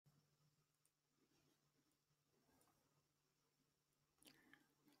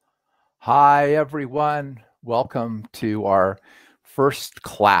Hi, everyone. Welcome to our first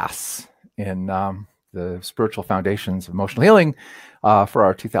class in the Spiritual Foundations of Emotional Healing for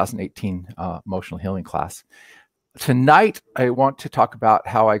our 2018 Emotional Healing class. Tonight, I want to talk about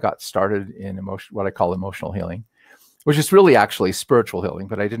how I got started in what I call emotional healing, which is really actually spiritual healing,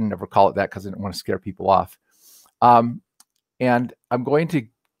 but I didn't ever call it that because I didn't want to scare people off. And I'm going to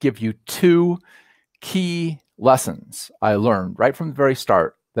give you two key lessons I learned right from the very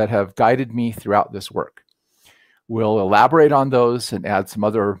start that have guided me throughout this work. We'll elaborate on those and add some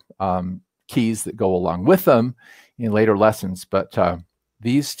other keys that go along with them in later lessons, but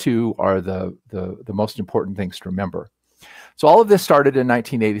these two are the most important things to remember. So all of this started in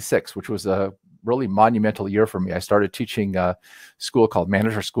 1986, which was a really monumental year for me. I started teaching a school called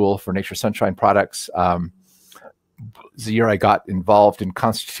Manager School for Nature Sunshine Products. It was the year I got involved in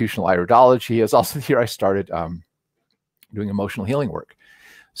constitutional iridology. It was also the year I started doing emotional healing work.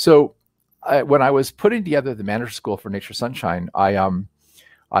 So when I was putting together the Manager School for Nature Sunshine,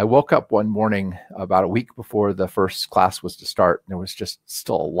 I woke up one morning about a week before the first class was to start. And there was just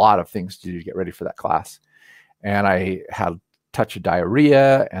still a lot of things to do to get ready for that class. And I had a touch of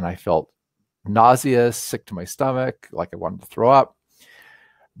diarrhea, and I felt nauseous, sick to my stomach, like I wanted to throw up.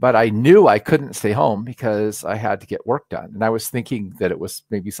 But I knew I couldn't stay home because I had to get work done. And I was thinking that it was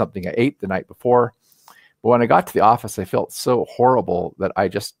maybe something I ate the night before. But when I got to the office, I felt so horrible that I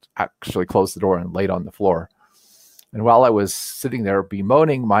just actually closed the door and laid on the floor. And while I was sitting there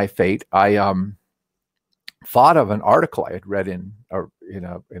bemoaning my fate, I thought of an article I had read in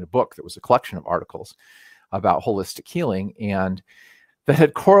a book that was a collection of articles about holistic healing, and that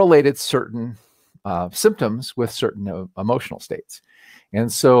had correlated certain symptoms with certain emotional states.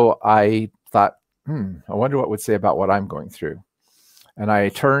 And so I thought, I wonder what it would say about what I'm going through. And I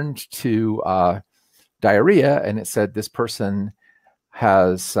turned to diarrhea, and it said this person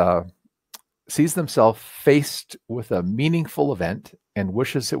has sees themselves faced with a meaningful event and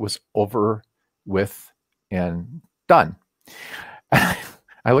wishes it was over with and done. I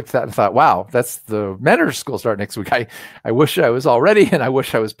looked at that and thought, wow, that's the Manager School start next week. I wish I was all ready, and I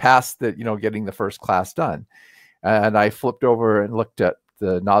wish I was past the, getting the first class done. And I flipped over and looked at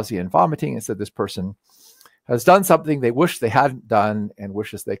the nausea and vomiting and said, this person has done something they wish they hadn't done and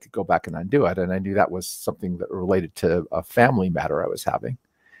wishes they could go back and undo it. And I knew that was something that related to a family matter I was having.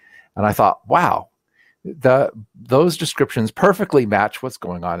 And I thought, wow, those descriptions perfectly match what's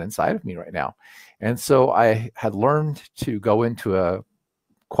going on inside of me right now. And so I had learned to go into a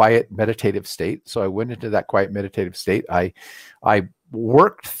quiet meditative state. So I went into that quiet meditative state. I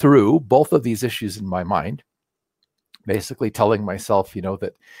worked through both of these issues in my mind, basically telling myself,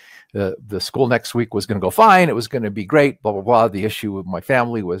 that the school next week was going to go fine. It was going to be great, blah, blah, blah. The issue with my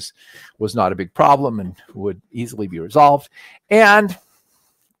family was not a big problem and would easily be resolved. And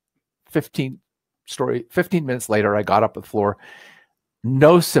 15 minutes later, I got up on the floor,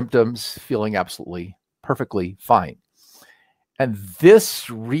 no symptoms, feeling absolutely perfectly fine. And this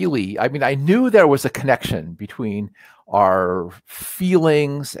really, I knew there was a connection between our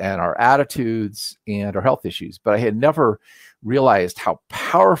feelings and our attitudes and our health issues, but I had never realized how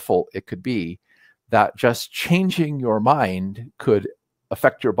powerful it could be that just changing your mind could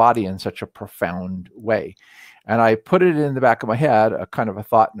affect your body in such a profound way. And I put it in the back of my head, a kind of a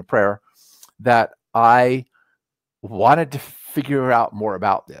thought and a prayer, that I wanted to figure out more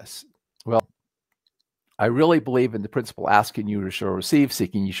about this. Well, I really believe in the principle, asking you shall receive,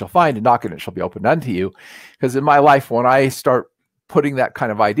 seeking you shall find, and knocking it shall be opened unto you. Because in my life, when I start putting that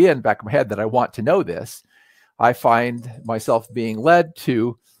kind of idea in the back of my head that I want to know this, I find myself being led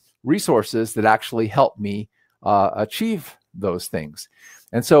to resources that actually help me achieve those things.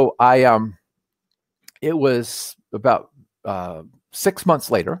 And so it was about 6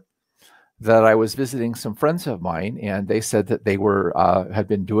 months later that I was visiting some friends of mine, and they said that they had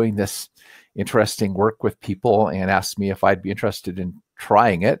been doing this interesting work with people and asked me if I'd be interested in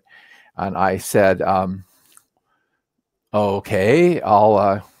trying it. And I said, okay,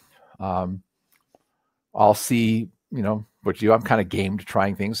 I'll see, what you do. I'm kind of game to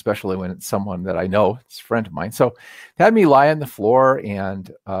trying things, especially when it's someone that I know, it's a friend of mine. So they had me lie on the floor,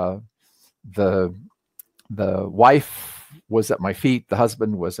 and the wife was at my feet, the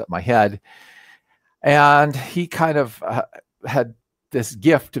husband was at my head, and he kind of had this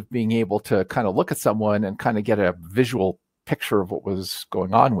gift of being able to kind of look at someone and kind of get a visual picture of what was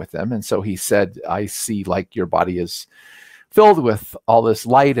going on with them. And so he said, I see like your body is filled with all this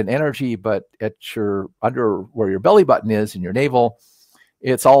light and energy, but under where your belly button is in your navel,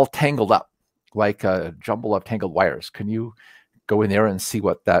 it's all tangled up like a jumble of tangled wires. Can you go in there and see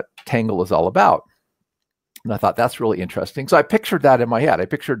what that tangle is all about? And I thought, that's really interesting. So I pictured that in my head. I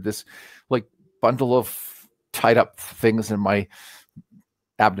pictured this like bundle of tied up things in my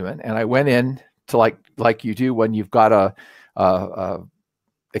abdomen. And I went in to like you do when you've got a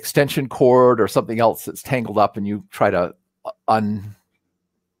extension cord or something else that's tangled up and you try to unwind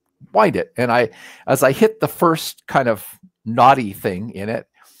it. And as I hit the first kind of knotty thing in it,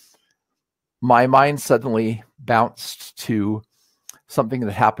 my mind suddenly bounced to something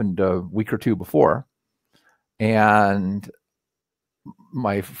that happened a week or two before. And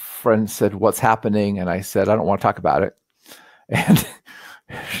my friend said, "What's happening?" And I said, "I don't want to talk about it." And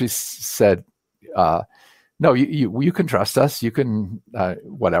she said, "No, you can trust us. You can,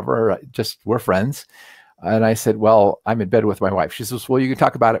 whatever, just we're friends." And I said, "Well, I'm in bed with my wife." She says, "Well, you can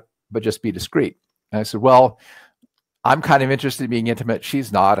talk about it, but just be discreet." And I said, "Well, I'm kind of interested in being intimate.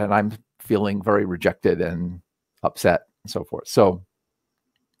 She's not, and I'm feeling very rejected and upset and so forth." So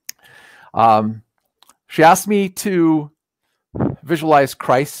she asked me to visualize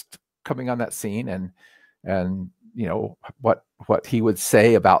Christ coming on that scene and you know what he would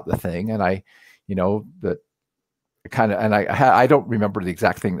say about the thing. And I, you know, that kind of, and I don't remember the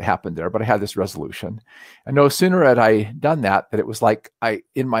exact thing that happened there, but I had this resolution. And no sooner had I done that it was like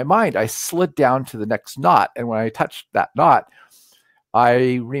in my mind, I slid down to the next knot. And when I touched that knot,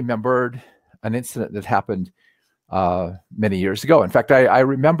 I remembered an incident that happened many years ago. In fact, I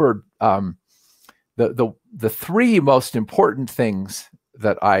remembered the three most important things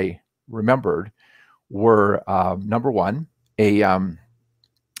that I remembered were, number one, a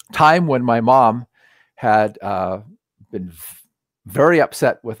time when my mom had been very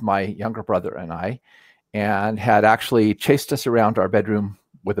upset with my younger brother and I, and had actually chased us around our bedroom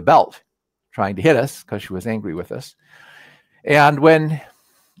with a belt, trying to hit us because she was angry with us. And when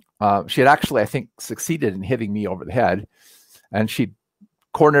she had actually, I think, succeeded in hitting me over the head, and she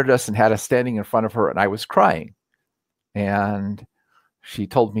cornered us and had us standing in front of her, and I was crying. And she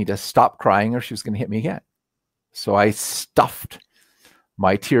told me to stop crying or she was going to hit me again. So I stuffed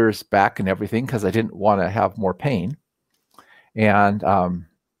my tears back and everything because I didn't want to have more pain. And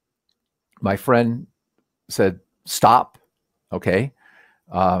my friend said, "Stop, okay?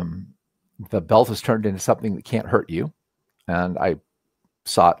 The belt has turned into something that can't hurt you." And I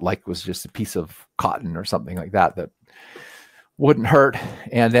saw it like it was just a piece of cotton or something like that wouldn't hurt.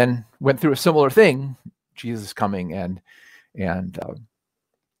 And then went through a similar thing, Jesus coming and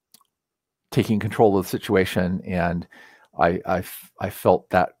taking control of the situation. And I felt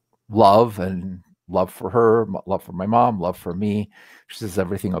that love for her, love for my mom, love for me. She says,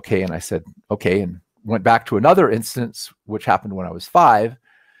 "Everything okay?" And I said, "Okay." And went back to another instance, which happened when I was 5.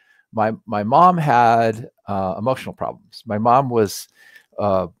 My mom had emotional problems. My mom was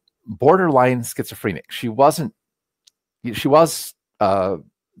borderline schizophrenic. She was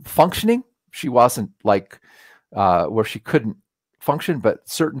functioning. She wasn't like where she couldn't function, but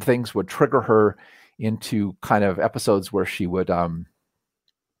certain things would trigger her into kind of episodes where she would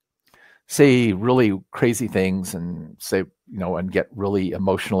say really crazy things and say, you know, and get really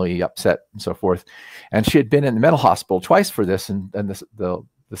emotionally upset and so forth. And she had been in the mental hospital twice for this. And the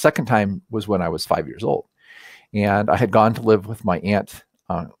second time was when I was 5 years old. And I had gone to live with my aunt,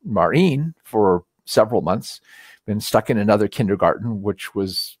 Maureen, for several months, been stuck in another kindergarten, which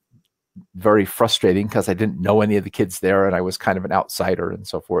was very frustrating because I didn't know any of the kids there and I was kind of an outsider and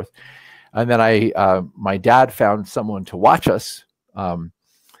so forth. And then my dad found someone to watch us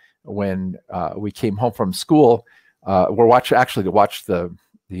when we came home from school. To watch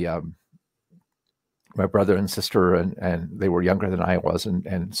my brother and sister, and they were younger than I was,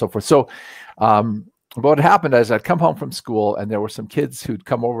 and so forth. So what happened is I'd come home from school and there were some kids who'd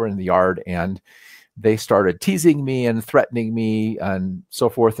come over in the yard and they started teasing me and threatening me and so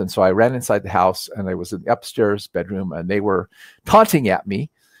forth. And so I ran inside the house and I was in the upstairs bedroom and they were taunting at me.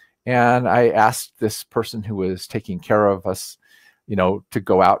 And I asked this person who was taking care of us, you know, to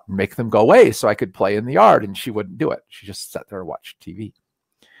go out and make them go away so I could play in the yard. And she wouldn't do it. She just sat there and watched TV.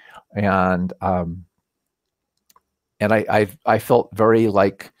 And I felt very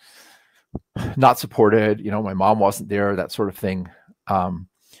like not supported. You know, my mom wasn't there, that sort of thing.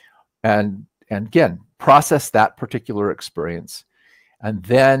 And again, process that particular experience. And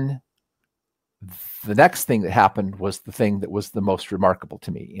then the next thing that happened was the thing that was the most remarkable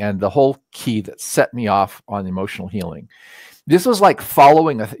to me and the whole key that set me off on emotional healing. This was like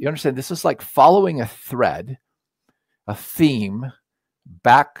you understand, this is like following a thread, a theme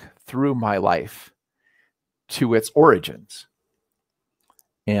back through my life to its origins.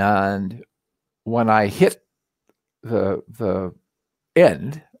 And when I hit the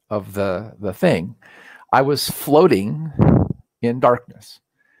end of the thing, I was floating in darkness.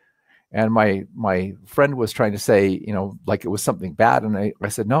 And my friend was trying to say, you know, like it was something bad. And I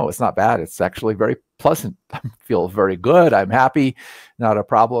said, no, it's not bad. It's actually very pleasant. I feel very good. I'm happy, not a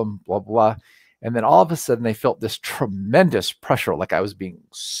problem, blah, blah. And then all of a sudden they felt this tremendous pressure, like I was being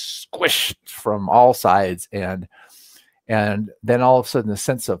squished from all sides. And then all of a sudden the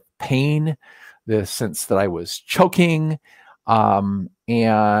sense of pain, the sense that I was choking,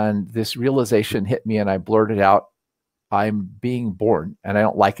 and this realization hit me, and I blurted out, I'm being born and I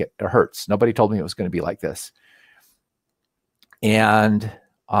don't like it. It hurts. Nobody told me it was going to be like this. And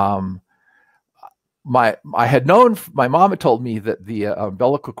I had known, my mom had told me that the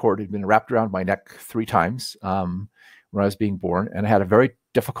umbilical cord had been wrapped around my neck 3 times when I was being born, and I had a very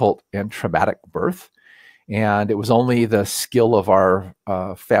difficult and traumatic birth. And it was only the skill of our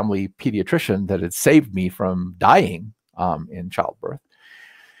family pediatrician that had saved me from dying in childbirth.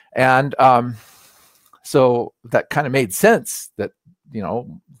 And so that kind of made sense that, you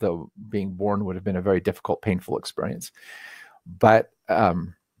know, the being born would have been a very difficult, painful experience. But it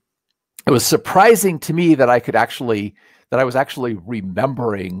was surprising to me that I was actually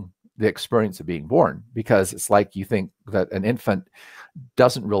remembering the experience of being born, because it's like you think that an infant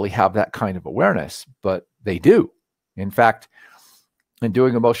doesn't really have that kind of awareness, but they do. In fact, in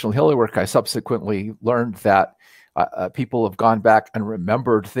doing emotional healing work, I subsequently learned that people have gone back and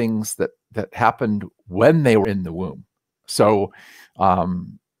remembered things that happened when they were in the womb. So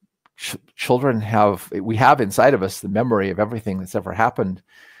children we have inside of us the memory of everything that's ever happened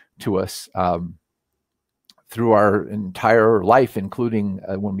to us through our entire life, including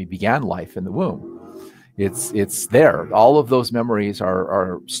when we began life in the womb. It's there. All of those memories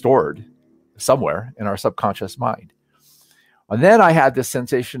are stored somewhere in our subconscious mind. And then I had this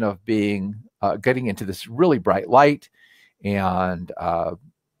sensation of getting into this really bright light, and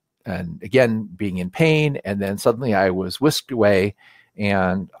again being in pain. And then suddenly I was whisked away,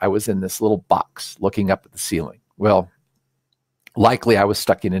 and I was in this little box looking up at the ceiling. Well, likely I was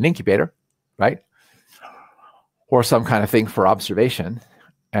stuck in an incubator, right? Or some kind of thing for observation.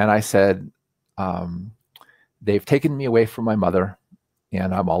 And I said, they've taken me away from my mother,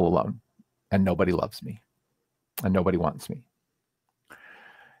 and I'm all alone, and nobody loves me, and nobody wants me.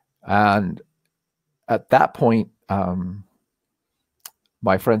 And at that point,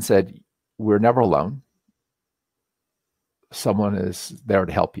 my friend said, we're never alone. Someone is there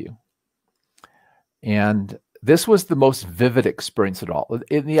to help you. And this was the most vivid experience at all.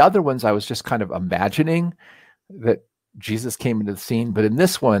 In the other ones, I was just kind of imagining that Jesus came into the scene. But in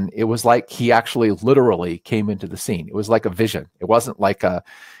this one, it was like he actually literally came into the scene. It was like a vision. It wasn't like an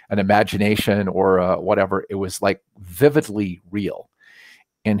imagination or whatever. It was like vividly real.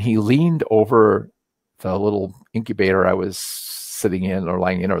 And he leaned over the little incubator I was sitting in or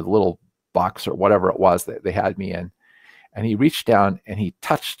lying in, or the little box or whatever it was that they had me in. And he reached down and he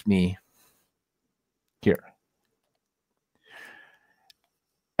touched me here.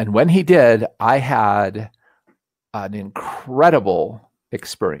 And when he did, I had an incredible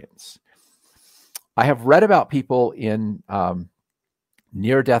experience. I have read about people in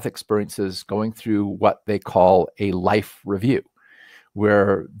near-death experiences going through what they call a life review,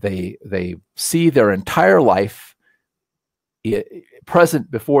 where they see their entire life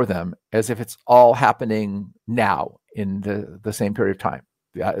present before them as if it's all happening now in the same period of time.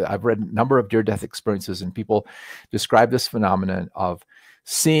 I've read a number of near-death experiences, and people describe this phenomenon of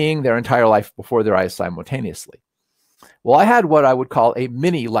seeing their entire life before their eyes simultaneously. Well, I had what I would call a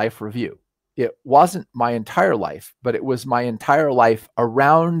mini life review. It wasn't my entire life, but it was my entire life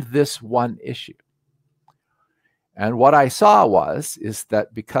around this one issue. And what I saw is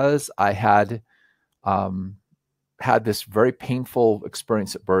that because I had had this very painful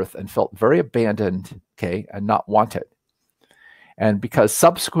experience at birth and felt very abandoned, okay, and not wanted, and because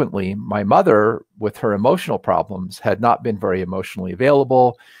subsequently my mother, with her emotional problems, had not been very emotionally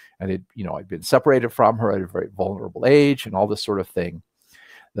available, and I'd been separated from her at a very vulnerable age and all this sort of thing,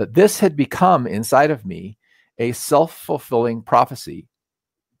 that this had become inside of me a self-fulfilling prophecy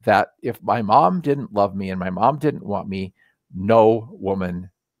that if my mom didn't love me and my mom didn't want me, no woman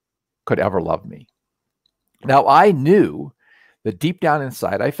could ever love me. Now, I knew that deep down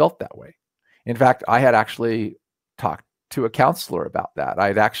inside, I felt that way. In fact, I had actually talked to a counselor about that.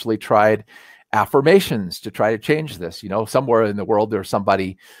 I'd actually tried affirmations to try to change this. Somewhere in the world, there's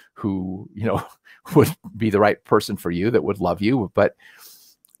somebody who, would be the right person for you, that would love you. But,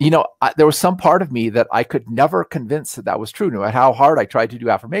 there was some part of me that I could never convince that was true. No matter how hard I tried to do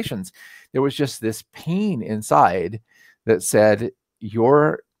affirmations, there was just this pain inside that said,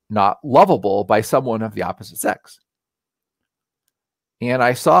 you're not lovable by someone of the opposite sex. And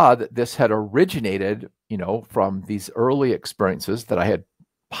I saw that this had originated, from these early experiences that I had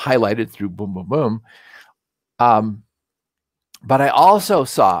highlighted through boom, boom, boom. But I also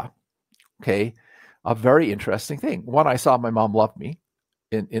saw, okay, a very interesting thing. One, I saw my mom love me.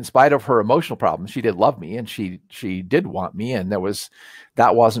 In spite of her emotional problems, she did love me, and she did want me, and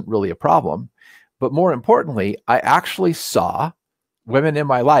that wasn't really a problem. But more importantly, I actually saw women in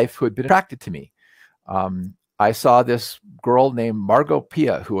my life who had been attracted to me. I saw this girl named Margot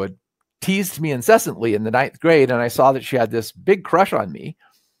Pia who had teased me incessantly in the 9th grade, and I saw that she had this big crush on me,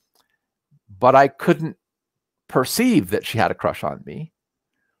 but I couldn't perceive that she had a crush on me.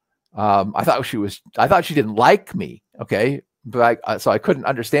 I thought she didn't like me. Okay. But so I couldn't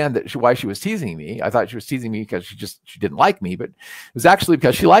understand why she was teasing me. I thought she was teasing me because she didn't like me, but it was actually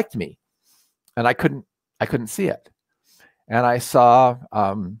because she liked me, and I couldn't see it. And I saw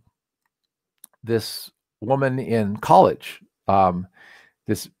this woman in college. I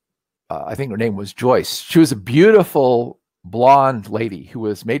think her name was Joyce. She was a beautiful blonde lady who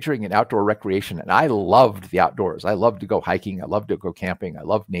was majoring in outdoor recreation, and I loved the outdoors. I loved to go hiking. I loved to go camping. I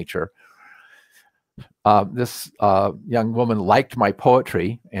loved nature. This young woman liked my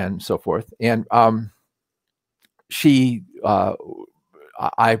poetry and so forth. And I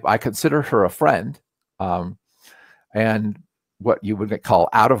consider her a friend, and what you would call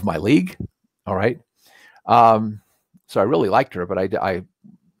out of my league. All right. So I really liked her, but I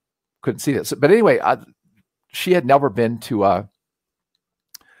couldn't see this. But anyway, she had never been to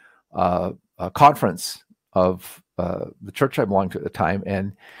a conference of the church I belonged to at the time.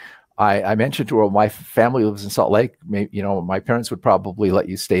 And I mentioned to her, my family lives in Salt Lake. My parents would probably let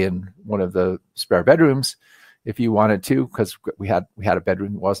you stay in one of the spare bedrooms if you wanted to, because we had a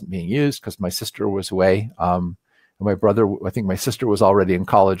bedroom that wasn't being used because my sister was away. And my brother, I think my sister was already in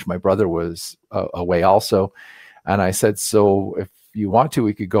college. My brother was away also. And I said, so if you want to,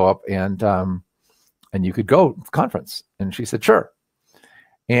 we could go up and you could go to the conference. And she said, sure.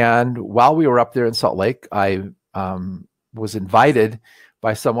 And while we were up there in Salt Lake, I was invited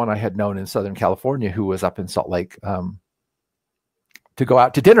by someone I had known in Southern California who was up in Salt Lake to go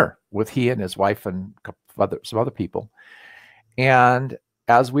out to dinner with he and his wife and some other people. And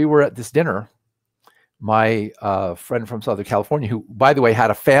as we were at this dinner, my friend from Southern California, who, by the way,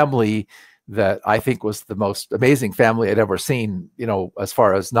 had a family that I think was the most amazing family I'd ever seen, as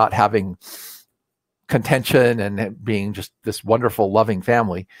far as not having contention and being just this wonderful, loving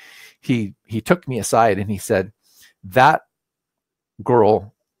family. He took me aside and he said, that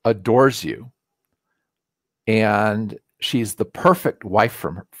girl adores you, and she's the perfect wife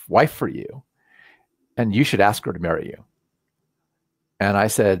for you, and you should ask her to marry you. And I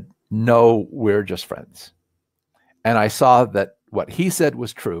said, no, we're just friends. And I saw that what he said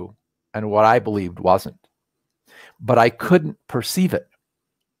was true and what I believed wasn't, but I couldn't perceive it.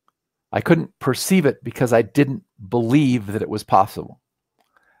 I couldn't perceive it because I didn't believe that it was possible.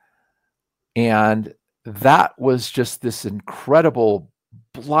 And that was just this incredible,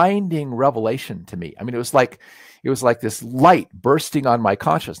 blinding revelation to me. I mean, it was like this light bursting on my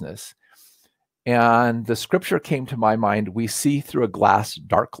consciousness. And the scripture came to my mind: we see through a glass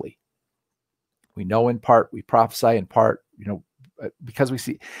darkly. We know in part, we prophesy in part, because we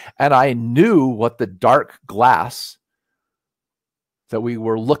see. And I knew what the dark glass that we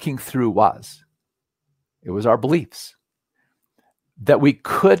were looking through was. It was our beliefs. That we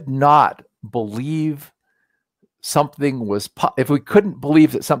could not believe something was, if we couldn't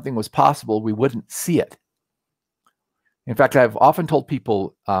believe that something was possible, we wouldn't see it. In fact, I've often told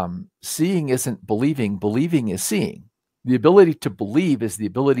people, seeing isn't believing, believing is seeing. The ability to believe is the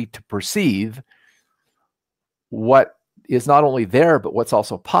ability to perceive what is not only there, but what's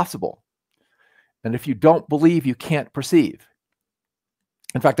also possible. And if you don't believe, you can't perceive.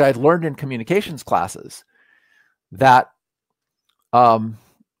 In fact, I had learned in communications classes that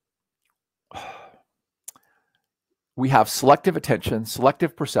we have selective attention,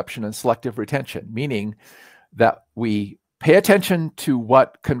 selective perception, and selective retention, meaning that we pay attention to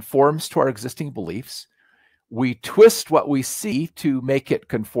what conforms to our existing beliefs. We twist what we see to make it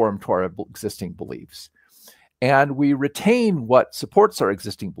conform to our existing beliefs. And we retain what supports our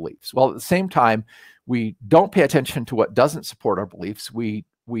existing beliefs. Well, at the same time, we don't pay attention to what doesn't support our beliefs. We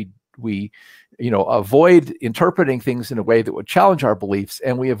avoid interpreting things in a way that would challenge our beliefs,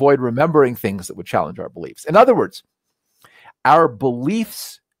 and we avoid remembering things that would challenge our beliefs. In other words, our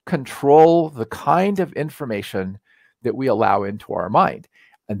beliefs control the kind of information that we allow into our mind.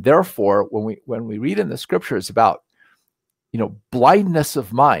 And therefore, when we read in the scriptures about, blindness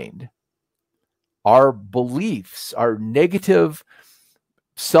of mind, our beliefs, our negative,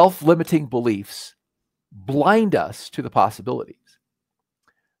 self-limiting beliefs, blind us to the possibilities.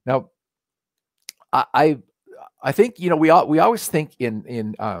 Now, I I think, we always think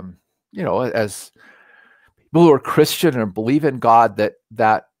in as people who are Christian and believe in God,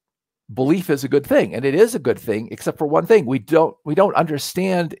 that belief is a good thing, and it is a good thing, except for one thing: we don't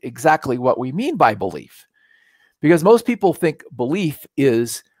understand exactly what we mean by belief, because most people think belief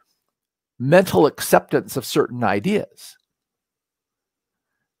is mental acceptance of certain ideas,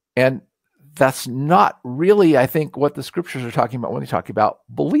 and that's not really, I think, what the scriptures are talking about when they talk about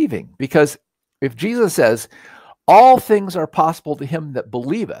believing. Because if Jesus says all things are possible to him that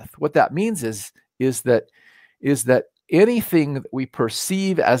believeth, what that means is that anything that we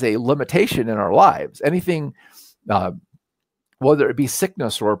perceive as a limitation in our lives, anything, whether it be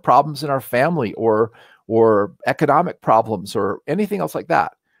sickness or problems in our family or economic problems or anything else like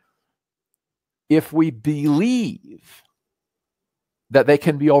that, if we believe that they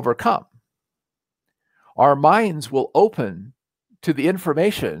can be overcome, our minds will open to the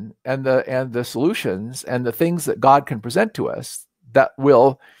information and the solutions and the things that God can present to us that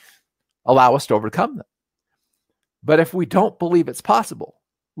will allow us to overcome them. But if we don't believe it's possible,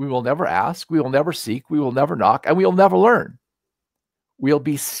 we will never ask, we will never seek, we will never knock, and we will never learn. We'll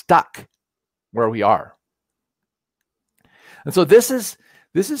be stuck where we are. And so this is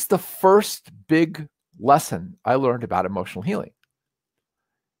the first big lesson I learned about emotional healing,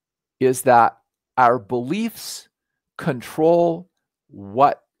 is that our beliefs control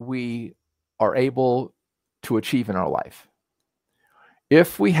what we are able to achieve in our life.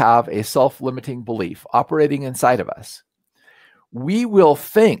 If we have a self-limiting belief operating inside of us, we will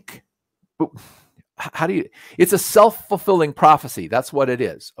think, it's a self-fulfilling prophecy. That's what it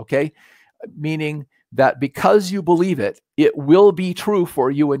is, okay? Meaning that because you believe it, it will be true for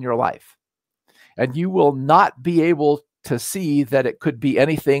you in your life. And you will not be able to see that it could be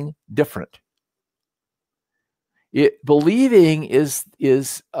anything different. Believing is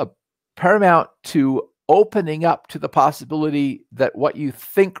a paramount to opening up to the possibility that what you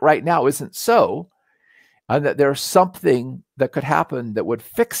think right now isn't so, and that there's something that could happen that would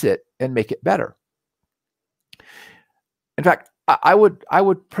fix it and make it better. In fact, I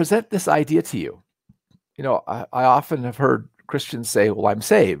would present this idea to you. I often have heard Christians say, well, I'm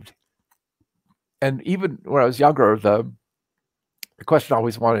saved. And even when I was younger, the question I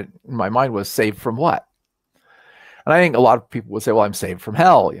always wanted in my mind was, saved from what? And I think a lot of people would say, well, I'm saved from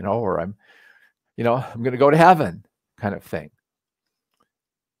hell, or I'm going to go to heaven, kind of thing.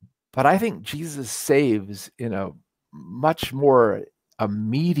 But I think Jesus saves in a much more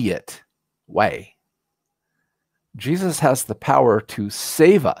immediate way. Jesus has the power to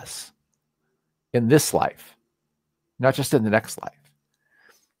save us in this life, not just in the next life.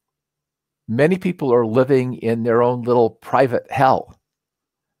 Many people are living in their own little private hell.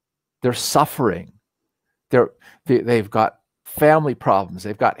 They're suffering. They've got family problems.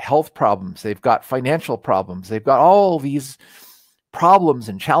 They've got health problems. They've got financial problems. They've got all these problems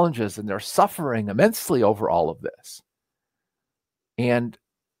and challenges, and they're suffering immensely over all of this. And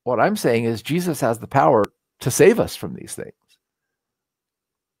what I'm saying is Jesus has the power to save us from these things,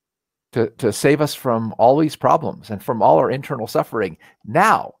 to save us from all these problems and from all our internal suffering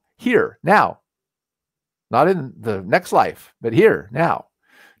now, here, now. Not in the next life, but here, now.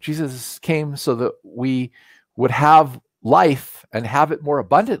 Jesus came so that we would have life and have it more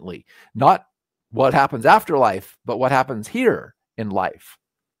abundantly. Not what happens after life, but what happens here in life.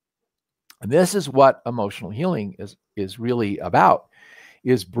 And this is what emotional healing is really about,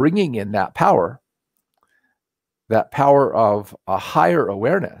 is bringing in that power of a higher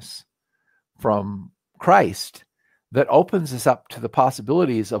awareness from Christ that opens us up to the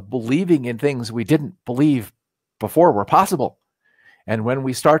possibilities of believing in things we didn't believe before were possible. And when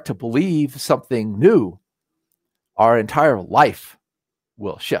we start to believe something new, our entire life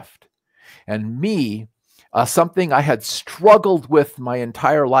will shift. And something I had struggled with my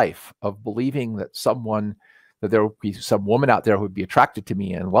entire life, of believing that there would be some woman out there who would be attracted to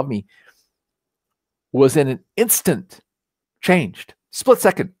me and love me, was in an instant changed, split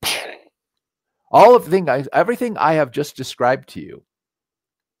second. Everything I have just described to you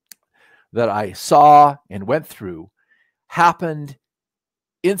that I saw and went through happened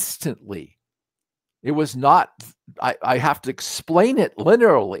instantly. It was not, I have to explain it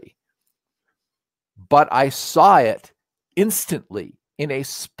linearly, but I saw it instantly in a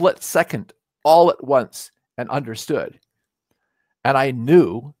split second, all at once, and understood. And I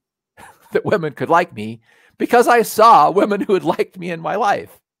knew that women could like me because I saw women who had liked me in my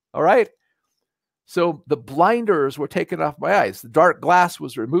life. All right. So the blinders were taken off my eyes. The dark glass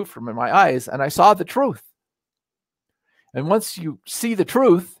was removed from my eyes, and I saw the truth. And once you see the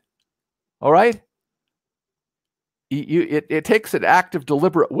truth, all right, it takes an act of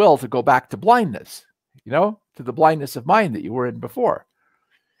deliberate will to go back to blindness. to the blindness of mind that you were in before.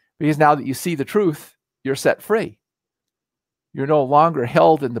 Because now that you see the truth, you're set free. You're no longer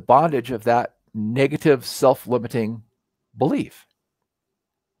held in the bondage of that negative, self-limiting belief.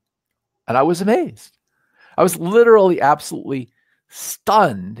 And I was amazed. I was literally absolutely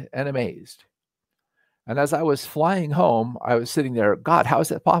stunned and amazed. And as I was flying home, I was sitting there, God, how is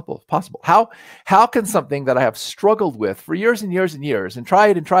that possible? How can something that I have struggled with for years and years and years and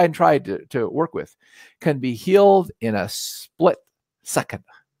tried to work with can be healed in a split second?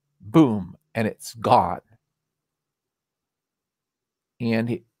 Boom, and it's gone.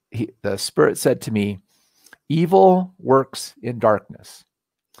 And the Spirit said to me, evil works in darkness.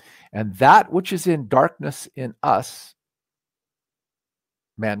 And that which is in darkness in us,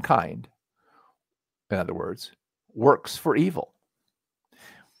 mankind, in other words, works for evil.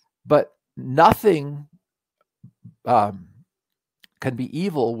 But nothing can be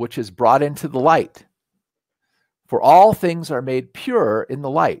evil which is brought into the light. For all things are made pure in the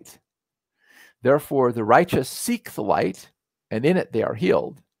light. Therefore, the righteous seek the light, and in it they are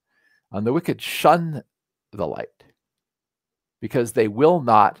healed. And the wicked shun the light, because they will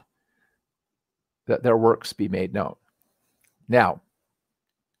not that their works be made known. Now,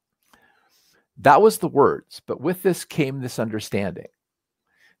 that was the words, but with this came this understanding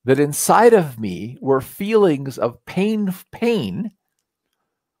that inside of me were feelings of pain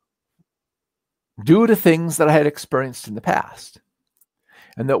due to things that I had experienced in the past.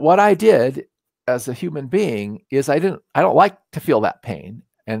 And that what I did as a human being is I don't like to feel that pain.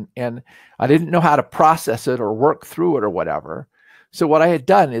 And I didn't know how to process it or work through it or whatever. So what I had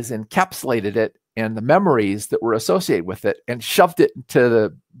done is encapsulated it and the memories that were associated with it and shoved it into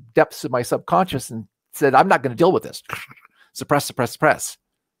the depths of my subconscious and said, I'm not going to deal with this. Suppress, suppress, suppress.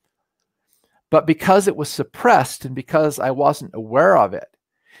 But because it was suppressed and because I wasn't aware of it,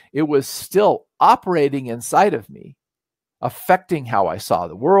 it was still operating inside of me, affecting how I saw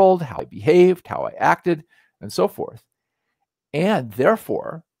the world, how I behaved, how I acted, and so forth. And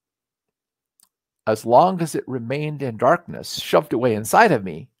therefore, as long as it remained in darkness, shoved away inside of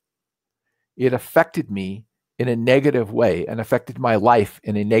me, it affected me in a negative way and affected my life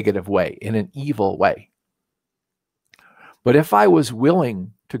in a negative way, in an evil way. But if I was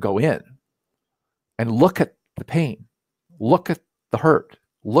willing to go in and look at the pain, look at the hurt,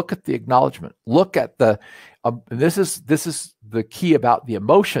 look at the acknowledgement, look at the, this is the key about the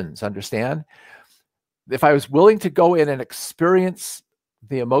emotions, understand? If I was willing to go in and experience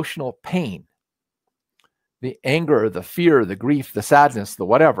the emotional pain, the anger, the fear, the grief, the sadness, the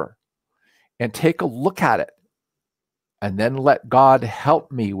whatever, and take a look at it, and then let God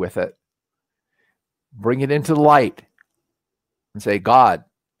help me with it, bring it into the light, and say, God,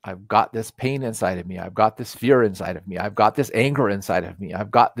 I've got this pain inside of me. I've got this fear inside of me. I've got this anger inside of me.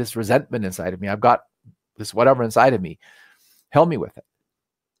 I've got this resentment inside of me. I've got this whatever inside of me. Help me with it.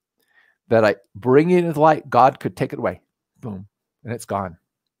 That I bring it into the light, God could take it away. Boom. And it's gone.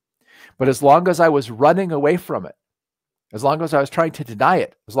 But as long as I was running away from it, as long as I was trying to deny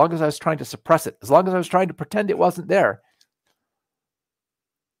it, as long as I was trying to suppress it, as long as I was trying to pretend it wasn't there,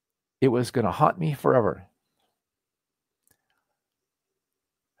 it was going to haunt me forever.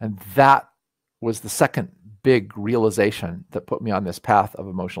 And that was the second big realization that put me on this path of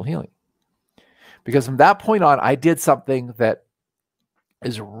emotional healing. Because from that point on, I did something that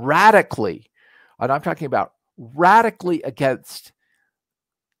is radically, and I'm talking about radically against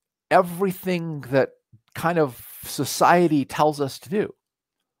everything that kind of society tells us to do,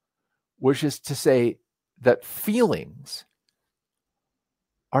 which is to say that feelings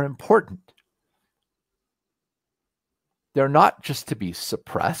are important. They're not just to be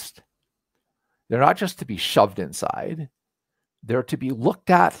suppressed. They're not just to be shoved inside. They're to be looked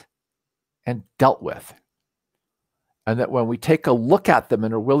at and dealt with. And that when we take a look at them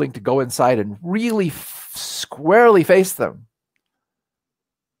and are willing to go inside and really squarely face them,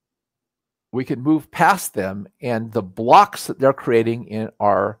 we can move past them and the blocks that they're creating in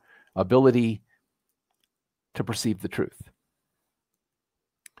our ability to perceive the truth.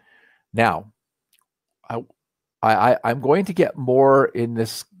 Now, I'm going to get more in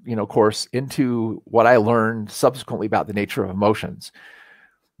this, course into what I learned subsequently about the nature of emotions.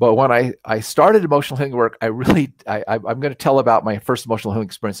 But when I started emotional healing work, I'm going to tell about my first emotional healing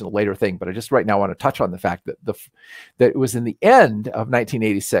experience in a later thing. But I just right now want to touch on the fact that that it was in the end of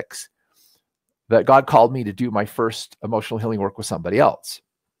 1986 that God called me to do my first emotional healing work with somebody else.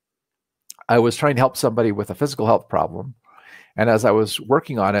 I was trying to help somebody with a physical health problem, and as I was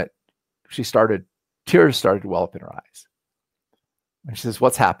working on it, tears started to well up in her eyes. And she says,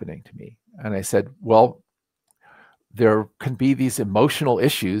 "What's happening to me?" And I said, "Well, there can be these emotional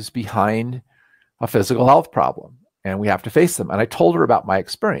issues behind a physical health problem, and we have to face them. And I told her about my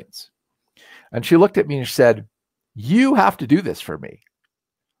experience. And she looked at me and she said, "You have to do this for me."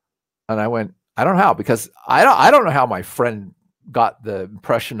 And I went, "I don't know how," because I don't know how my friend got the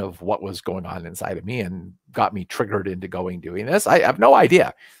impression of what was going on inside of me and got me triggered into doing this. I have no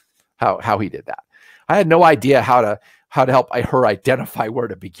idea how he did that. I had no idea how to help her identify where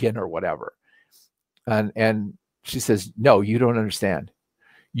to begin or whatever. And she says, "No, you don't understand.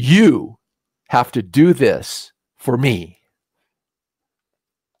 You have to do this for me."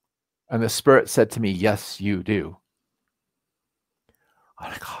 And the Spirit said to me, "Yes, you do."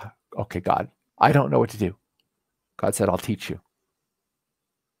 I'm like, "Oh, okay, God, I don't know what to do." God said, "I'll teach you."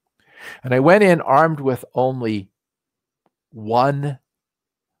 And I went in armed with only one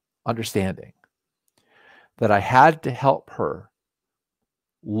understanding, that I had to help her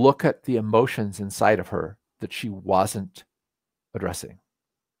look at the emotions inside of her that she wasn't addressing.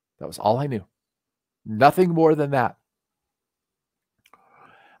 That was all I knew. Nothing more than that.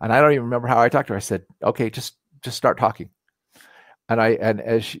 And I don't even remember how I talked to her. I said, "Okay, just start talking." And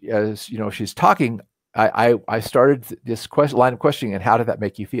as she's talking, I started this line of questioning, and how did that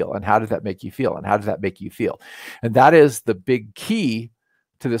make you feel? And how did that make you feel? And how did that make you feel? And that is the big key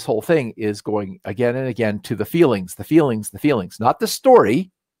to this whole thing, is going again and again to the feelings, not the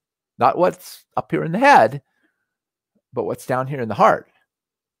story, not what's up here in the head, but what's down here in the heart.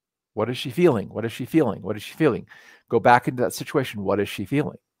 What is she feeling? What is she feeling? What is she feeling? Go back into that situation. What is she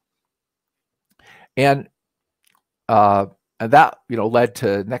feeling? And that, led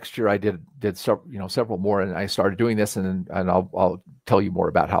to next year I did several more, and I started doing this, and I'll tell you more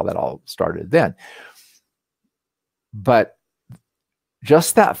about how that all started then. But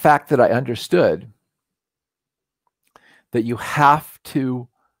just that fact that I understood that you have to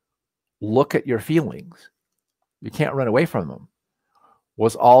look at your feelings, you can't run away from them,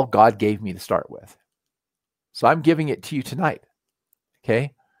 was all God gave me to start with. So I'm giving it to you tonight.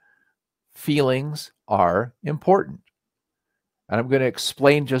 Okay? Feelings are important. And I'm going to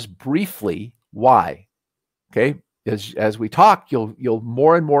explain just briefly why. Okay? As we talk, you'll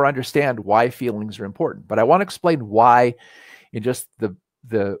more and more understand why feelings are important. But I want to explain why in just the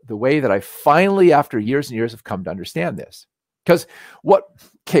way that I finally, after years and years, have come to understand this. Because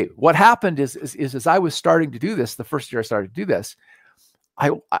what happened is as I was starting to do this, the first year I started to do this,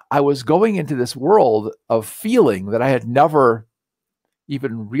 I was going into this world of feeling that I had never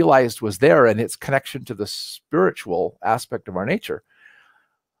even realized was there, and its connection to the spiritual aspect of our nature.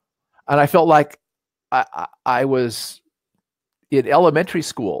 And I felt like I was in elementary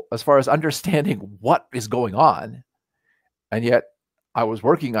school as far as understanding what is going on. And yet I was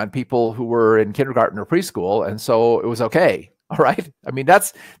working on people who were in kindergarten or preschool. And so it was okay. All right. I mean,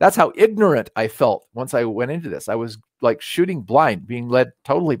 that's how ignorant I felt once I went into this. I was like shooting blind, being led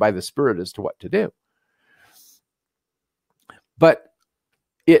totally by the Spirit as to what to do. But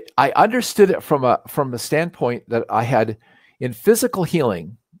I understood it from the standpoint that I had in physical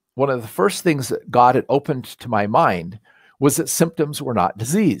healing. One of the first things that God had opened to my mind was that symptoms were not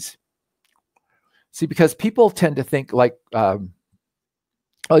disease. See, because people tend to think like, I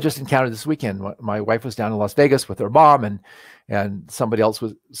just encountered this weekend. My wife was down in Las Vegas with her mom, and somebody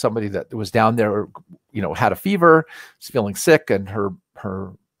that was down there, had a fever, was feeling sick, and her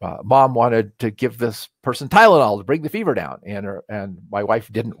mom wanted to give this person Tylenol to bring the fever down. And my wife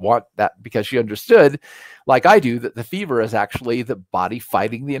didn't want that, because she understood, like I do, that the fever is actually the body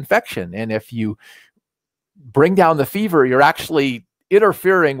fighting the infection. And if you bring down the fever, you're actually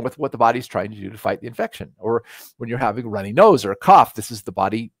interfering with what the body's trying to do to fight the infection. Or when you're having a runny nose or a cough, this is the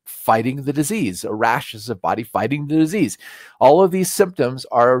body fighting the disease. A rash is the body fighting the disease. All of these symptoms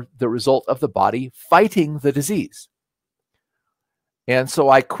are the result of the body fighting the disease. And so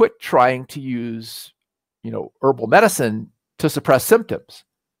I quit trying to use, herbal medicine to suppress symptoms,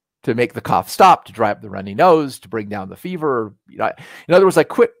 to make the cough stop, to dry up the runny nose, to bring down the fever. In other words, I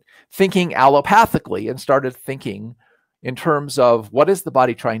quit thinking allopathically and started thinking in terms of, what is the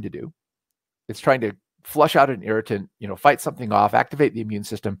body trying to do? It's trying to flush out an irritant, fight something off, activate the immune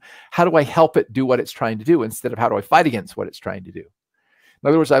system. How do I help it do what it's trying to do, instead of how do I fight against what it's trying to do? In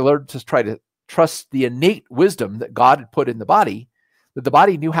other words, I learned to try to trust the innate wisdom that God had put in the body, that the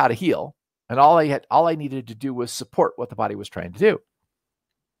body knew how to heal, and all I needed to do was support what the body was trying to do.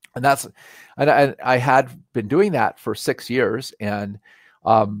 And I had been doing that for 6 years, and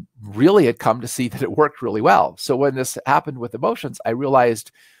really had come to see that it worked really well. So when this happened with emotions, I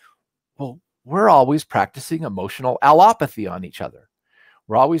realized, well, we're always practicing emotional allopathy on each other.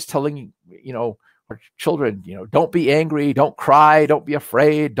 We're always telling, our children, don't be angry, don't cry, don't be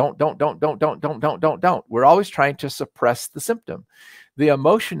afraid, don't. We're always trying to suppress the symptom. The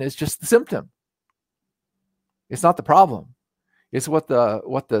emotion is just the symptom. It's not the problem. It's what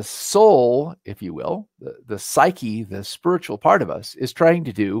the soul, if you will, the psyche, the spiritual part of us is trying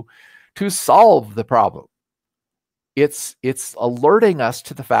to do to solve the problem. It's alerting us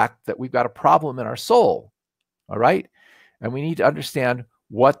to the fact that we've got a problem in our soul. All right. And we need to understand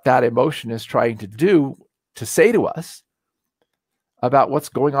what that emotion is trying to do, to say to us about what's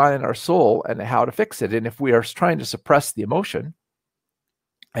going on in our soul and how to fix it. And if we are trying to suppress the emotion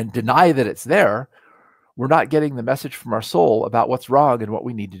and deny that it's there, we're not getting the message from our soul about what's wrong and what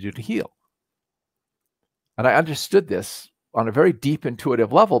we need to do to heal. And I understood this on a very deep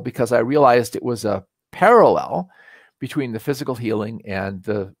intuitive level because I realized it was a parallel between the physical healing and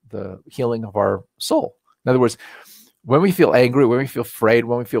the healing of our soul. In other words, when we feel angry, when we feel afraid,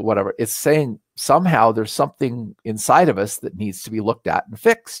 when we feel whatever, it's saying somehow there's something inside of us that needs to be looked at and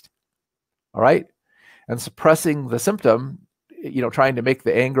fixed. All right. And suppressing the symptom, trying to make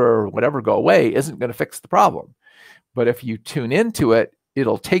the anger or whatever go away isn't going to fix the problem. But if you tune into it,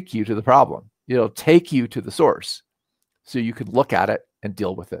 it'll take you to the problem. It'll take you to the source so you can look at it and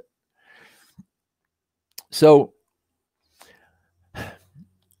deal with it. So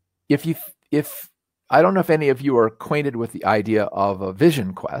if I don't know if any of you are acquainted with the idea of a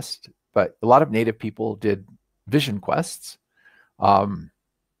vision quest, but a lot of Native people did vision quests,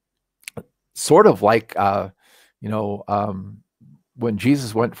 sort of like, when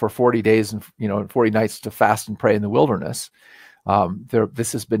Jesus went for 40 days and 40 nights to fast and pray in the wilderness.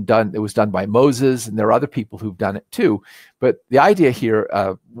 This has been done. It was done by Moses, and there are other people who've done it too. But the idea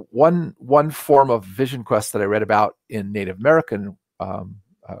here, one form of vision quest that I read about in Native American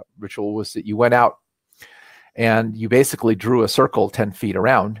ritual was that you went out and you basically drew a circle 10 feet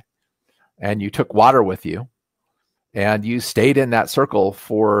around, and you took water with you, and you stayed in that circle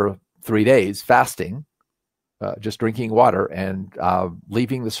for 3 days fasting, just drinking water and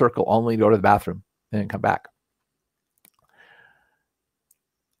leaving the circle only to go to the bathroom and then come back.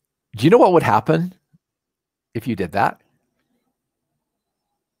 Do you know what would happen if you did that?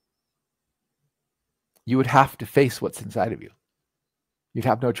 You would have to face what's inside of you. You'd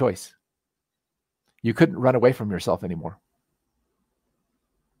have no choice. You couldn't run away from yourself anymore.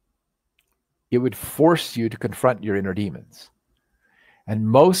 It would force you to confront your inner demons. And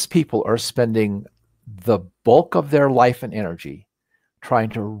most people are spending the bulk of their life and energy trying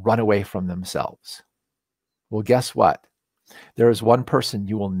to run away from themselves. Well, guess what? There is one person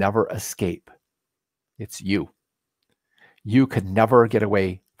you will never escape. It's you. You can never get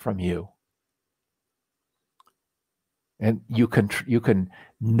away from you. And you can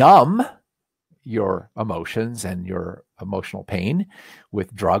numb your emotions and your emotional pain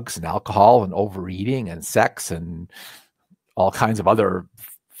with drugs and alcohol and overeating and sex and all kinds of other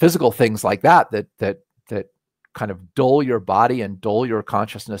physical things like that kind of dull your body and dull your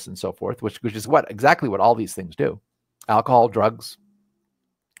consciousness and so forth, which is exactly what all these things do. Alcohol, drugs,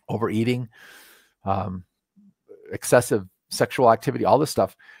 overeating, excessive sexual activity, all this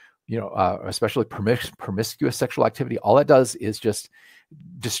stuff, especially promiscuous sexual activity, all it does is just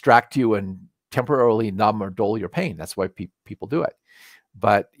distract you and temporarily numb or dull your pain. That's why people do it.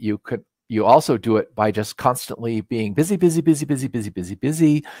 But you also do it by just constantly being busy,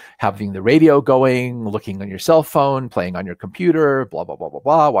 having the radio going, looking on your cell phone, playing on your computer, blah, blah, blah, blah,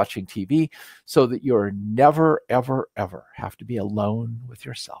 blah, watching TV, so that you're never, ever, ever have to be alone with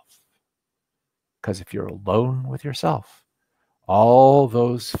yourself. Because if you're alone with yourself, all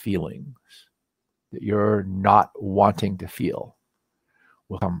those feelings that you're not wanting to feel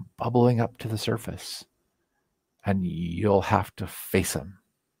will come bubbling up to the surface, and you'll have to face them.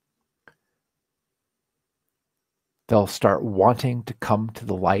 They'll start wanting to come to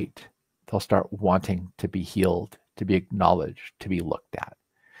the light. They'll start wanting to be healed, to be acknowledged, to be looked at.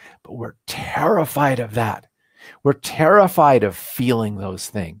 But we're terrified of that. We're terrified of feeling those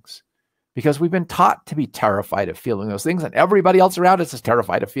things because we've been taught to be terrified of feeling those things, and everybody else around us is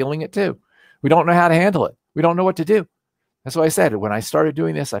terrified of feeling it too. We don't know how to handle it. We don't know what to do. That's why I said when I started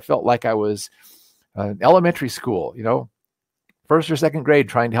doing this, I felt like I was in elementary school, first or second grade,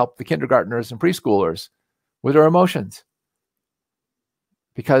 trying to help the kindergartners and preschoolers with their emotions.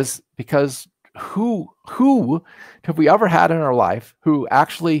 Because who have we ever had in our life who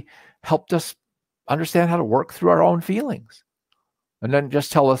actually helped us understand how to work through our own feelings and then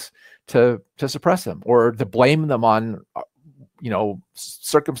just tell us to suppress them or to blame them on,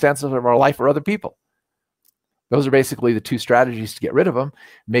 circumstances of our life or other people? Those are basically the two strategies to get rid of them.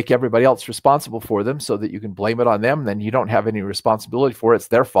 Make everybody else responsible for them so that you can blame it on them. Then you don't have any responsibility for it. It's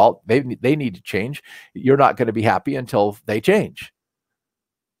their fault. They need to change. You're not going to be happy until they change.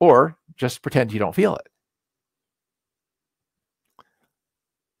 Or just pretend you don't feel it.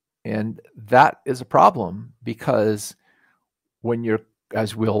 And that is a problem because when you're,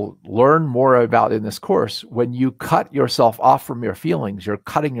 as we'll learn more about in this course, when you cut yourself off from your feelings, you're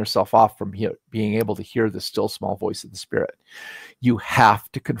cutting yourself off from being able to hear the still small voice of the Spirit. You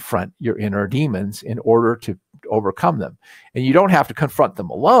have to confront your inner demons in order to overcome them. And you don't have to confront them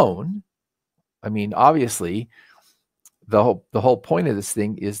alone. I mean, obviously, the whole point of this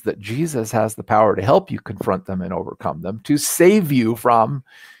thing is that Jesus has the power to help you confront them and overcome them, to save you from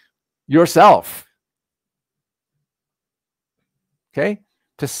yourself. Okay?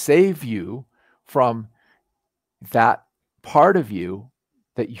 To save you from that part of you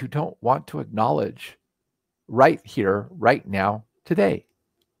that you don't want to acknowledge right here, right now, today.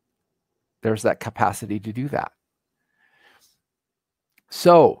 There's that capacity to do that.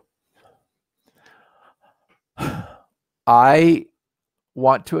 So, I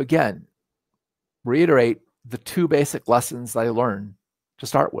want to again reiterate the two basic lessons I learned to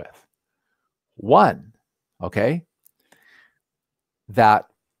start with. One, okay, that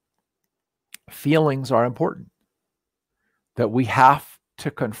feelings are important, that we have to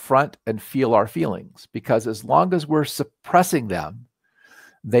confront and feel our feelings, because as long as we're suppressing them,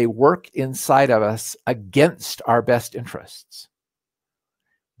 they work inside of us against our best interests.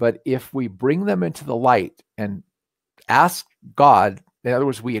 But if we bring them into the light and ask God, in other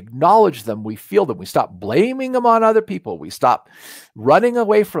words, we acknowledge them, we feel them, we stop blaming them on other people, we stop running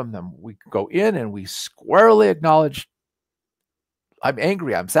away from them, we go in and we squarely acknowledge, I'm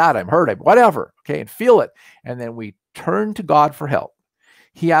angry, I'm sad, I'm hurt, I'm whatever, okay, and feel it. And then we turn to God for help.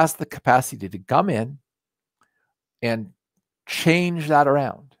 He has the capacity to come in and change that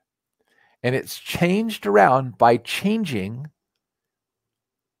around. And it's changed around by changing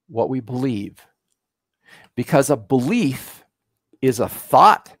what we believe. Because a belief is a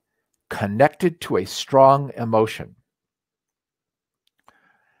thought connected to a strong emotion.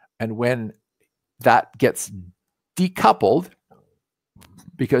 And when that gets decoupled,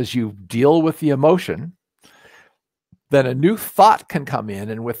 because you deal with the emotion, then a new thought can come in.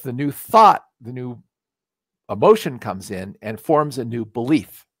 And with the new thought, the new emotion comes in and forms a new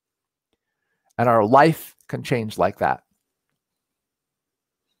belief. And our life can change like that.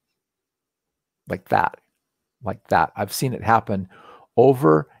 Like that. Like that. I've seen it happen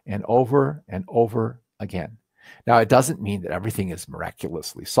over and over and over again. Now, it doesn't mean that everything is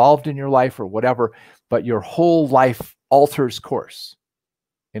miraculously solved in your life or whatever, but your whole life alters course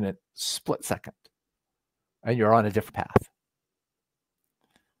in a split second, and you're on a different path.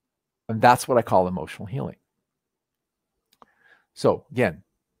 And that's what I call emotional healing. So again,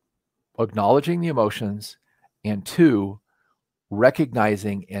 acknowledging the emotions, and two,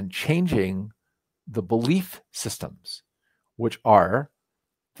 recognizing and changing the belief systems, which are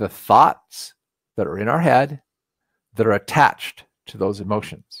the thoughts that are in our head that are attached to those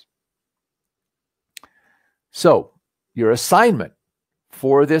emotions. So your assignment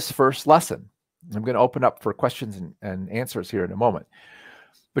for this first lesson, I'm going to open up for questions and answers here in a moment.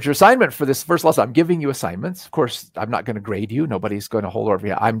 But your assignment for this first lesson, I'm giving you assignments. Of course, I'm not going to grade you. Nobody's going to hold over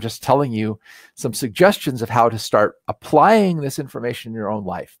you. I'm just telling you some suggestions of how to start applying this information in your own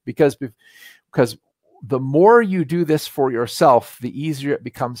life. Because the more you do this for yourself, the easier it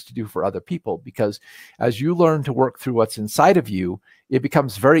becomes to do for other people. Because as you learn to work through what's inside of you, it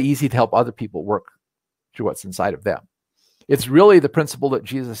becomes very easy to help other people work through what's inside of them. It's really the principle that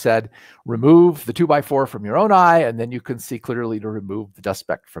Jesus said, remove the 2x4 from your own eye, and then you can see clearly to remove the dust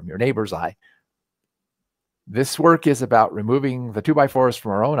speck from your neighbor's eye. This work is about removing the 2x4s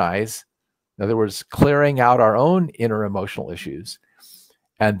from our own eyes. In other words, clearing out our own inner emotional issues.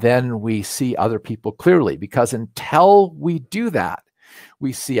 And then we see other people clearly, because until we do that,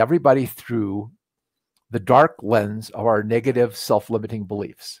 we see everybody through the dark lens of our negative self-limiting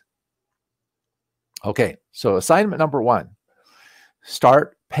beliefs. Okay, so assignment number one,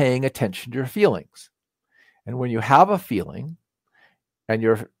 start paying attention to your feelings. And when you have a feeling and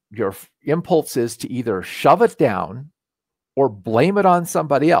your impulse is to either shove it down or blame it on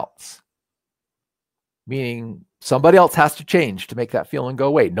somebody else, meaning somebody else has to change to make that feeling go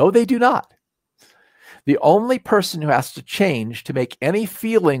away. No, they do not. The only person who has to change to make any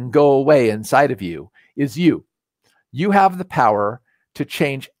feeling go away inside of you is you. You have the power to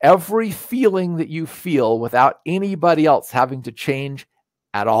change every feeling that you feel without anybody else having to change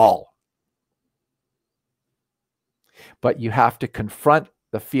at all. But you have to confront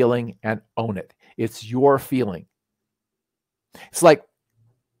the feeling and own it. It's your feeling. It's like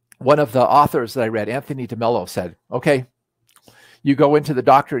one of the authors that I read, Anthony DeMello, said, okay, you go into the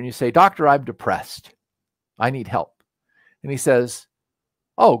doctor and you say, doctor, I'm depressed. I need help. And he says,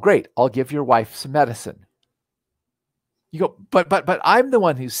 oh, great, I'll give your wife some medicine. You go, but I'm the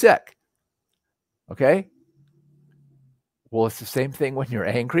one who's sick. Okay. Well, it's the same thing when you're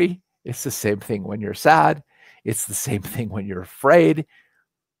angry. It's the same thing when you're sad. It's the same thing when you're afraid.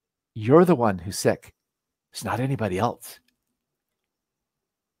 You're the one who's sick. It's not anybody else.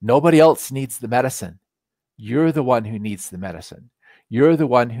 Nobody else needs the medicine. You're the one who needs the medicine. You're the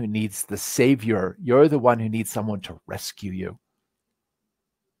one who needs the savior. You're the one who needs someone to rescue you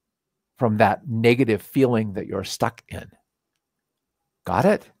from that negative feeling that you're stuck in. Got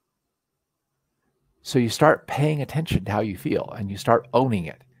it? So you start paying attention to how you feel and you start owning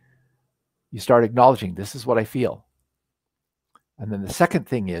it. You start acknowledging, this is what I feel. And then the second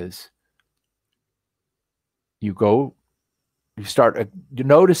thing is you start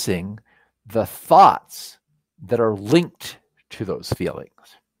noticing the thoughts that are linked to those feelings.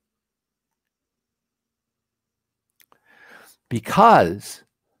 Because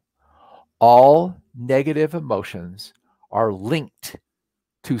all negative emotions are linked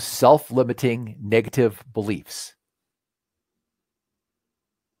to self-limiting negative beliefs.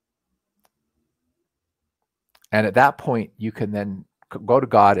 And at that point, you can then go to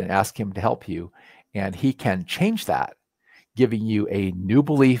God and ask him to help you, and he can change that, giving you a new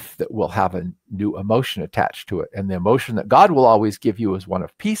belief that will have a new emotion attached to it. And the emotion that God will always give you is one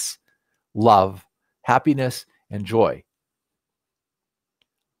of peace, love, happiness, and joy.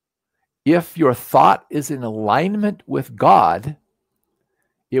 If your thought is in alignment with God,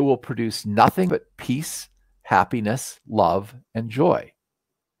 it will produce nothing but peace, happiness, love, and joy.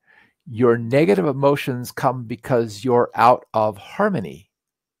 Your negative emotions come because you're out of harmony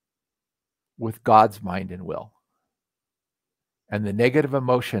with God's mind and will. And the negative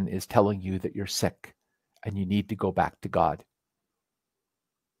emotion is telling you that you're sick and you need to go back to God.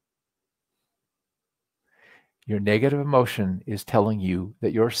 Your negative emotion is telling you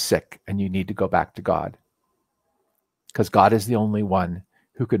that you're sick and you need to go back to God. Because God is the only one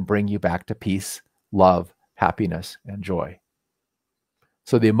who can bring you back to peace, love, happiness, and joy.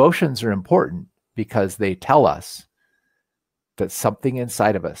 So the emotions are important because they tell us that something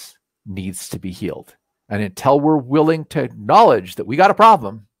inside of us needs to be healed. And until we're willing to acknowledge that we got a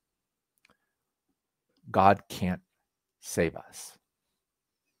problem, God can't save us.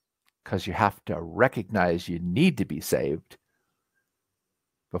 Because you have to recognize you need to be saved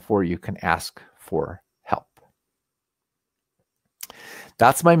before you can ask for help.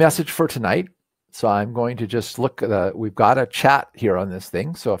 That's my message for tonight. So I'm going to just look at we've got a chat here on this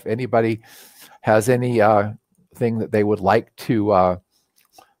thing. So if anybody has any thing that they would like to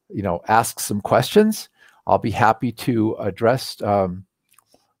ask some questions, I'll be happy to address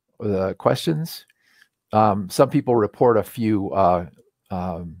the questions. Some people report a few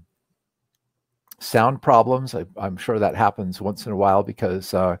sound problems. I'm sure that happens once in a while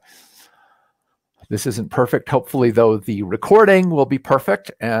because this isn't perfect. Hopefully, though, the recording will be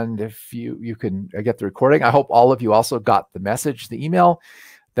perfect. And if you can get the recording, I hope all of you also got the message, the email,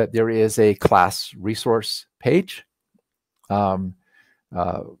 that there is a class resource page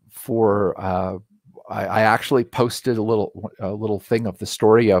I actually posted a little thing of the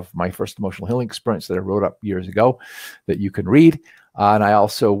story of my first emotional healing experience that I wrote up years ago that you can read. And I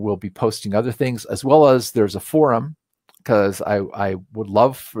also will be posting other things, as well as there's a forum, because I would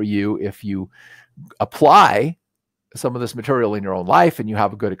love for you, if you apply some of this material in your own life and you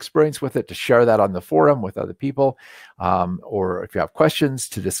have a good experience with it, to share that on the forum with other people, or if you have questions,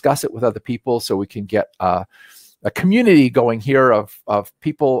 to discuss it with other people, so we can get a community going here of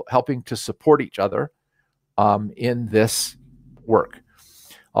people helping to support each other in this work.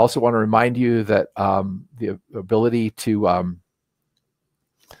 I also want to remind you that the ability to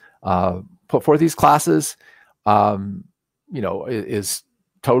put forth these classes, is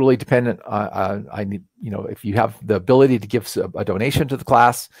totally dependent on, I need, if you have the ability to give a donation to the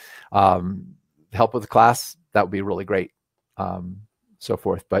class, help with the class, that would be really great. So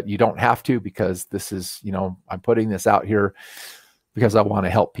forth, but you don't have to, because this is, I'm putting this out here because I want to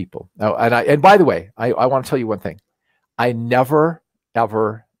help people. And by the way, I want to tell you one thing. I never,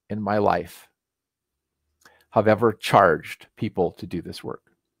 ever in my life have ever charged people to do this work.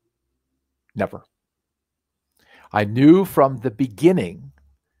 Never. I knew from the beginning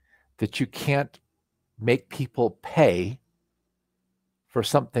that you can't make people pay for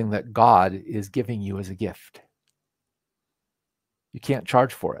something that God is giving you as a gift. You can't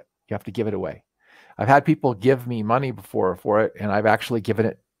charge for it. You have to give it away. I've had people give me money before for it, and I've actually taken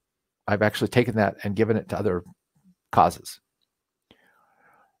that and given it to other causes.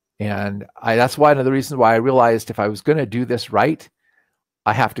 And that's one of the reasons why I realized if I was going to do this right,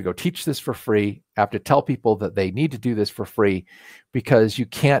 I have to go teach this for free. I have to tell people that they need to do this for free, because you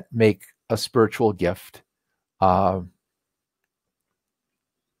can't make a spiritual gift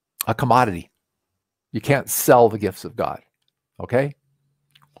a commodity. You can't sell the gifts of God. Okay?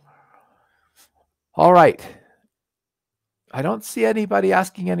 All right. I don't see anybody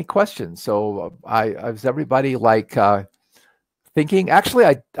asking any questions. So is everybody like thinking?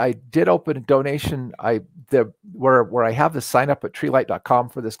 Actually, I did open a donation. Where I have the sign up at treelight.com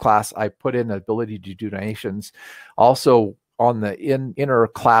for this class, I put in the ability to do donations. Also on the inner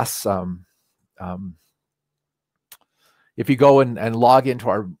class, if you go and log into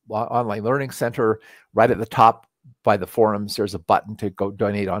our online learning center, right at the top by the forums, there's a button to go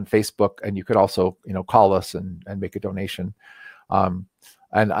donate on Facebook, and you could also, call us and make a donation. And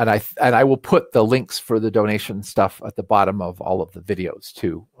I will put the links for the donation stuff at the bottom of all of the videos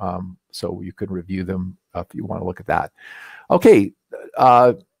too, so you can review them if you want to look at that. Okay.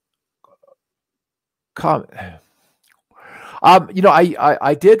 I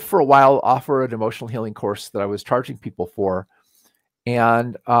did for a while offer an emotional healing course that I was charging people for,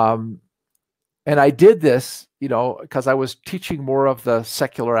 and I did this, because I was teaching more of the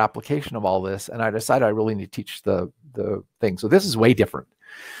secular application of all this, and I decided I really need to teach the thing. So this is way different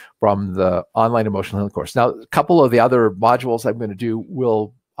from the online emotional healing course. Now, a couple of the other modules I'm going to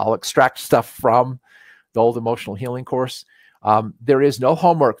do I'll extract stuff from the old emotional healing course. There is no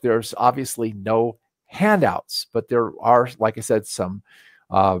homework. There's obviously no handouts, but there are, like I said, some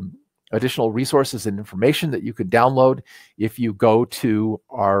additional resources and information that you can download if you go to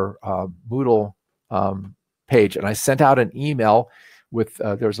our Moodle page. And I sent out an email with,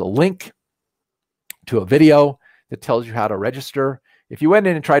 there's a link to a video that tells you how to register. If you went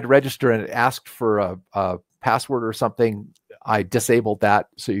in and tried to register and it asked for a password or something, I disabled that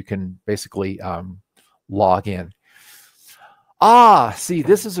so you can basically log in. See,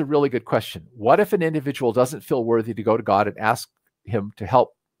 this is a really good question. What if an individual doesn't feel worthy to go to God and ask him to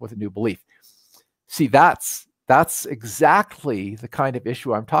help with a new belief? See, that's exactly the kind of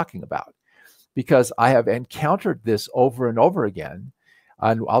issue I'm talking about, because I have encountered this over and over again,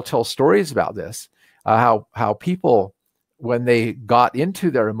 and I'll tell stories about this, how people, when they got into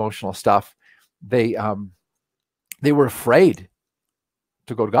their emotional stuff, they were afraid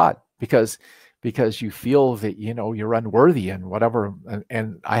to go to God because you feel that, you're unworthy and whatever.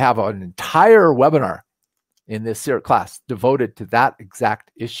 And I have an entire webinar in this class devoted to that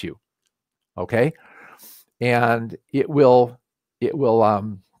exact issue. Okay. And it will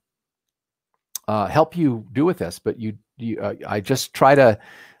help you do with this, but I just try to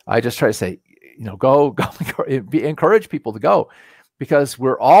say, go, encourage people to go, because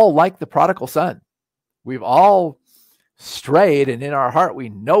we're all like the prodigal son. We've all strayed, and in our heart we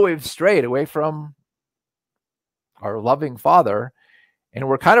know we've strayed away from our loving Father, and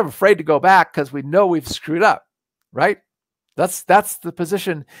we're kind of afraid to go back because we know we've screwed up, right? That's the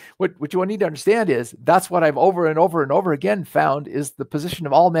position. What you need to understand is that's what I've over and over and over again found is the position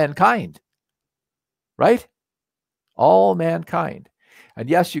of all mankind, right? All mankind. And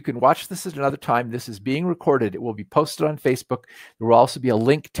yes, you can watch this at another time. This is being recorded. It will be posted on Facebook. There will also be a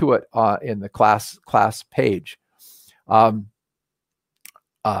link to it in the class page. I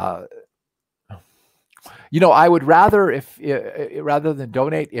would rather, rather than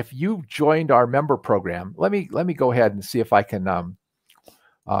donate, if you joined our member program, let me go ahead and see if I can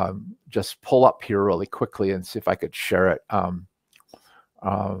just pull up here really quickly and see if I could share it.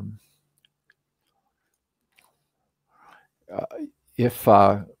 Let's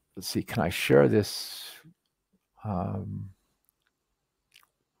see, can I share this? I'm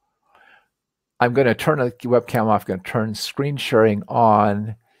going to turn the webcam off. I'm going to turn screen sharing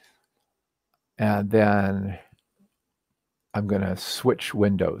on, and then I'm going to switch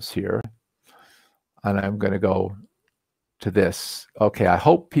windows here, and I'm going to go to this. Okay, I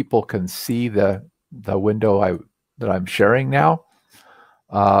hope people can see the window that I'm sharing now.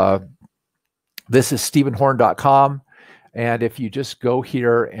 This is StephenHorne.com, and if you just go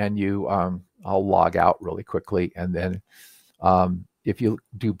here and you, I'll log out really quickly, and then if you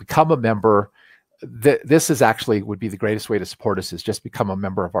do become a member, this is actually would be the greatest way to support us, is just become a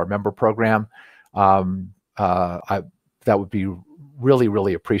member of our member program. That would be really,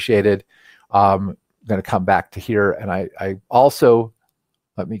 really appreciated. I'm going to come back to here, and I also,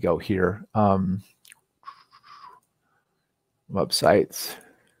 let me go here. Websites.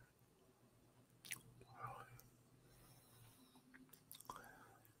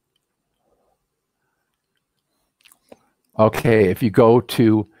 Okay, if you go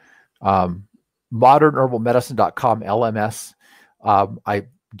to modernherbalmedicine.com LMS, I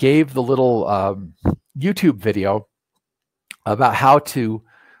gave the little YouTube video about how to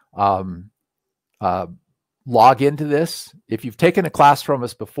log into this. If you've taken a class from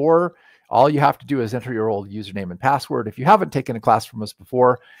us before, all you have to do is enter your old username and password. If you haven't taken a class from us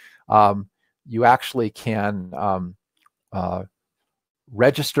before, you actually can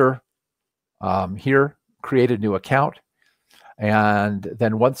register here, create a new account. And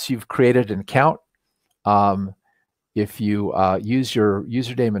then once you've created an account, if you use your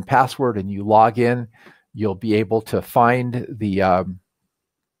username and password and you log in, you'll be able to find the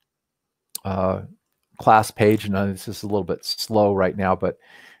class page. And this is a little bit slow right now, but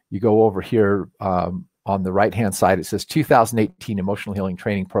you go over here on the right-hand side, it says 2018 Emotional Healing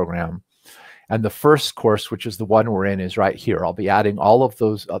Training Program. And the first course, which is the one we're in, is right here. I'll be adding all of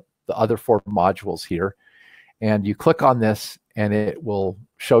those, the other 4 modules here. And you click on this and it will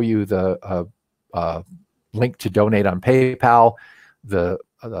show you the link to donate on PayPal, the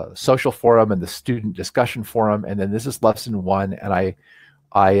social forum and the student discussion forum. And then this is lesson 1. And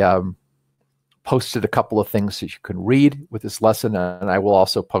I posted a couple of things that you can read with this lesson. And I will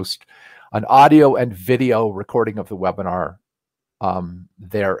also post an audio and video recording of the webinar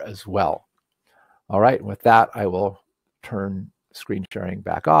there as well. All right, with that, I will turn screen sharing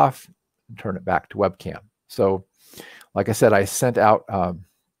back off and turn it back to webcam. So like I said, I sent out,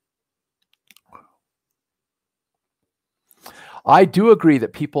 I do agree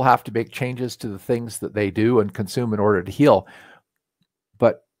that people have to make changes to the things that they do and consume in order to heal.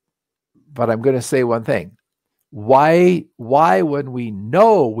 But I'm going to say one thing. Why when we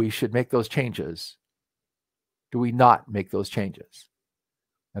know we should make those changes, do we not make those changes?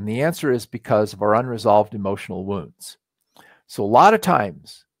 And the answer is because of our unresolved emotional wounds. So a lot of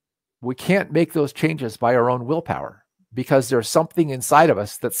times we can't make those changes by our own willpower because there's something inside of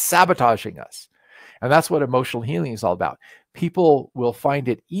us that's sabotaging us. And that's what emotional healing is all about. People will find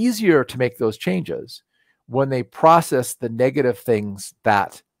it easier to make those changes when they process the negative things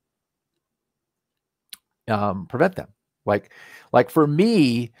that prevent them. Like for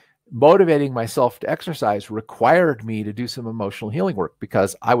me, motivating myself to exercise required me to do some emotional healing work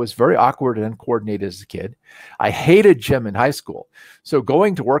because I was very awkward and uncoordinated as a kid. I hated gym in high school. So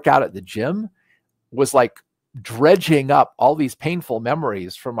going to work out at the gym was like dredging up all these painful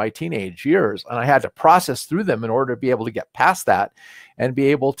memories from my teenage years. And I had to process through them in order to be able to get past that and be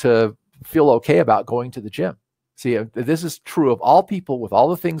able to feel okay about going to the gym. See, this is true of all people with all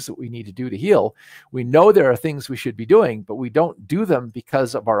the things that we need to do to heal. We know there are things we should be doing, but we don't do them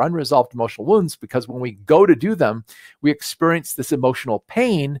because of our unresolved emotional wounds, because when we go to do them, we experience this emotional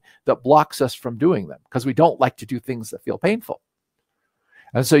pain that blocks us from doing them because we don't like to do things that feel painful.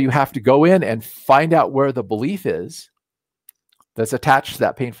 And so you have to go in and find out where the belief is that's attached to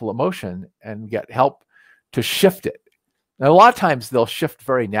that painful emotion and get help to shift it. And a lot of times they'll shift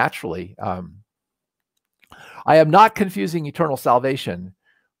very naturally. I am not confusing eternal salvation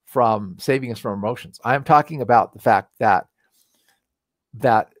from saving us from emotions. I am talking about the fact that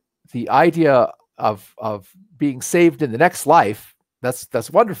the idea of being saved in the next life,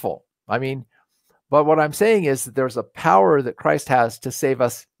 that's wonderful. I mean, but what I'm saying is that there's a power that Christ has to save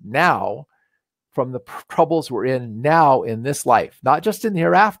us now from the troubles we're in now in this life, not just in the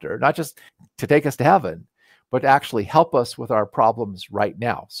hereafter, not just to take us to heaven, but to actually help us with our problems right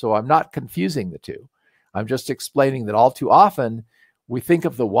now. So I'm not confusing the two. I'm just explaining that all too often we think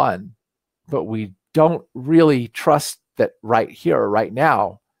of the one, but we don't really trust that right here or right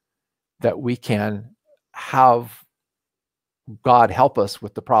now that we can have God help us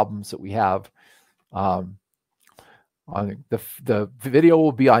with the problems that we have. The video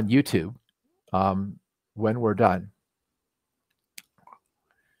will be on YouTube when we're done.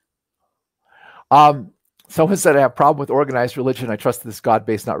 Someone said, I have a problem with organized religion. I trust this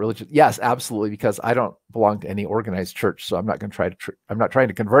God-based, not religion. Yes, absolutely, because I don't belong to any organized church, so I'm not going to try to. I'm not trying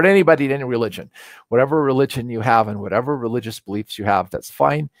to convert anybody to any religion. Whatever religion you have and whatever religious beliefs you have, that's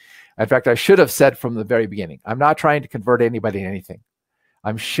fine. In fact, I should have said from the very beginning, I'm not trying to convert anybody to anything.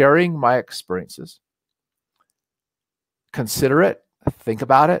 I'm sharing my experiences. Consider it, think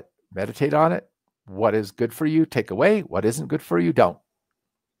about it, meditate on it. What is good for you, take away. What isn't good for you, don't.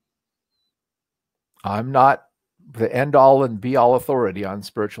 I'm not the end-all and be-all authority on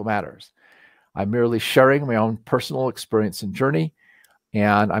spiritual matters. I'm merely sharing my own personal experience and journey,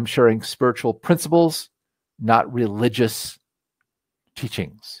 and I'm sharing spiritual principles, not religious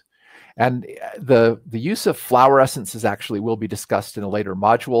teachings. And the use of flower essences actually will be discussed in a later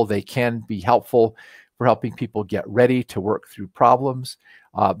module. They can be helpful for helping people get ready to work through problems.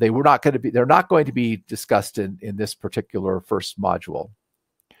 They're not going to be discussed in this particular first module.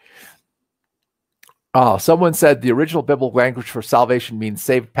 Someone said the original biblical language for salvation means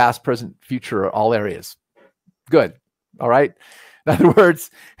saved, past, present, future, all areas. Good. All right. In other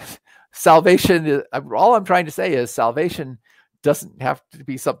words, salvation, all I'm trying to say is salvation doesn't have to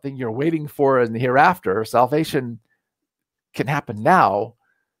be something you're waiting for in the hereafter. Salvation can happen now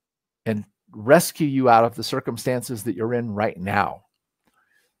and rescue you out of the circumstances that you're in right now.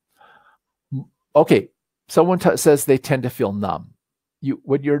 Okay, someone says they tend to feel numb.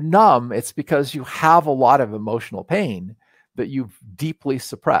 When you're numb, it's because you have a lot of emotional pain that you've deeply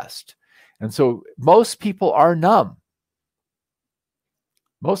suppressed. And so most people are numb.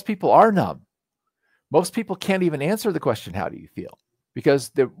 Most people are numb. Most people can't even answer the question, how do you feel?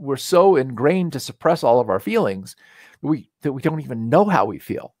 Because we're so ingrained to suppress all of our feelings that we don't even know how we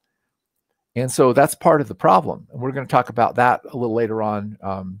feel. And so that's part of the problem. And we're going to talk about that a little later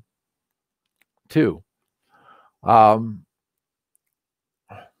on too.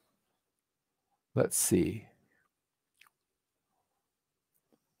 Let's see.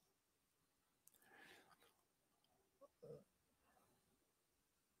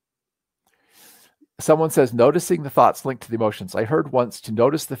 Someone says, noticing the thoughts linked to the emotions. I heard once to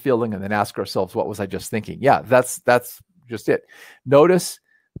notice the feeling and then ask ourselves, what was I just thinking? Yeah, that's just it. Notice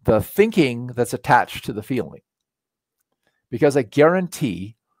the thinking that's attached to the feeling. Because I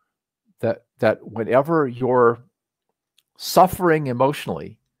guarantee that whenever you're suffering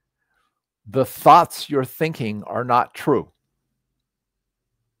emotionally, the thoughts you're thinking are not true.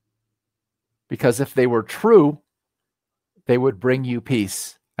 Because if they were true, they would bring you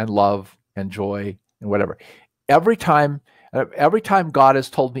peace and love and joy and whatever. Every time God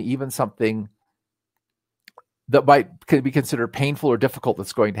has told me even something that could be considered painful or difficult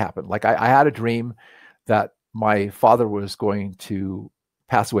that's going to happen. Like I had a dream that my father was going to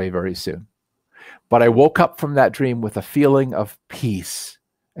pass away very soon. But I woke up from that dream with a feeling of peace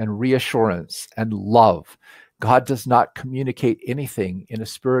and reassurance and love. God does not communicate anything in a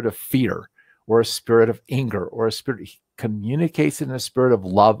spirit of fear or a spirit of anger or a spirit. He communicates in a spirit of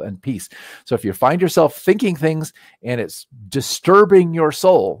love and peace. So if you find yourself thinking things and it's disturbing your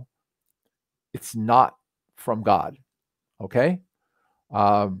soul, it's not from God. Okay?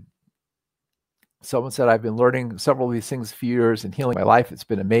 Someone said, I've been learning several of these things for years and healing my life. It's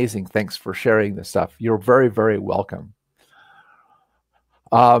been amazing. Thanks for sharing this stuff. You're very, very welcome.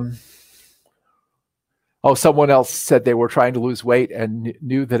 Someone else said they were trying to lose weight and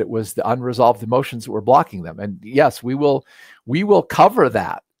knew that it was the unresolved emotions that were blocking them. And yes, we will cover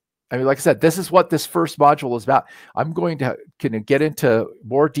that. I mean, like I said, this is what this first module is about. I'm going to get into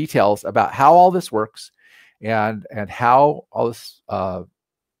more details about how all this works and how all this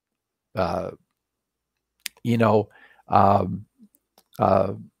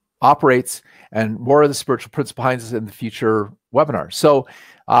operates, and more of the spiritual principle behind this in the future webinar. So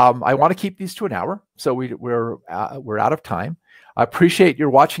I want to keep these to an hour, so we're out of time. I appreciate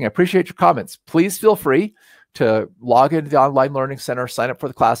your watching. I appreciate your comments. Please feel free to log into the Online Learning Center, sign up for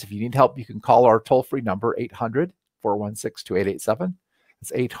the class. If you need help, you can call our toll-free number, 800-416-2887.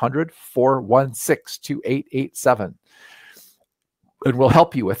 It's 800-416-2887. And we'll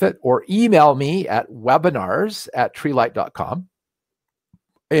help you with it. Or email me at webinars@treelight.com.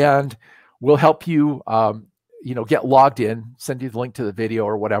 And we'll help you, get logged in, send you the link to the video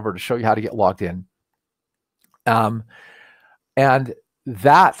or whatever to show you how to get logged in. And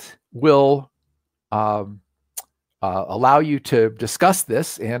that will allow you to discuss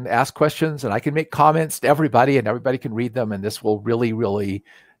this and ask questions, and I can make comments to everybody and everybody can read them, and this will really, really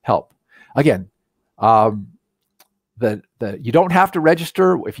help. Again, you don't have to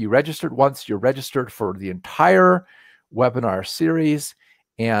register. If you registered once, you're registered for the entire webinar series.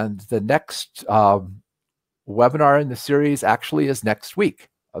 And the next webinar in the series actually is next week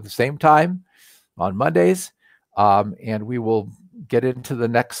at the same time on Mondays. And we will get into the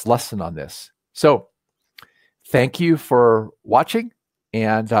next lesson on this. So thank you for watching,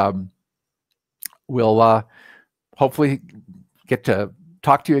 and we'll hopefully get to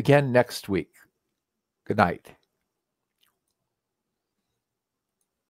talk to you again next week. Good night.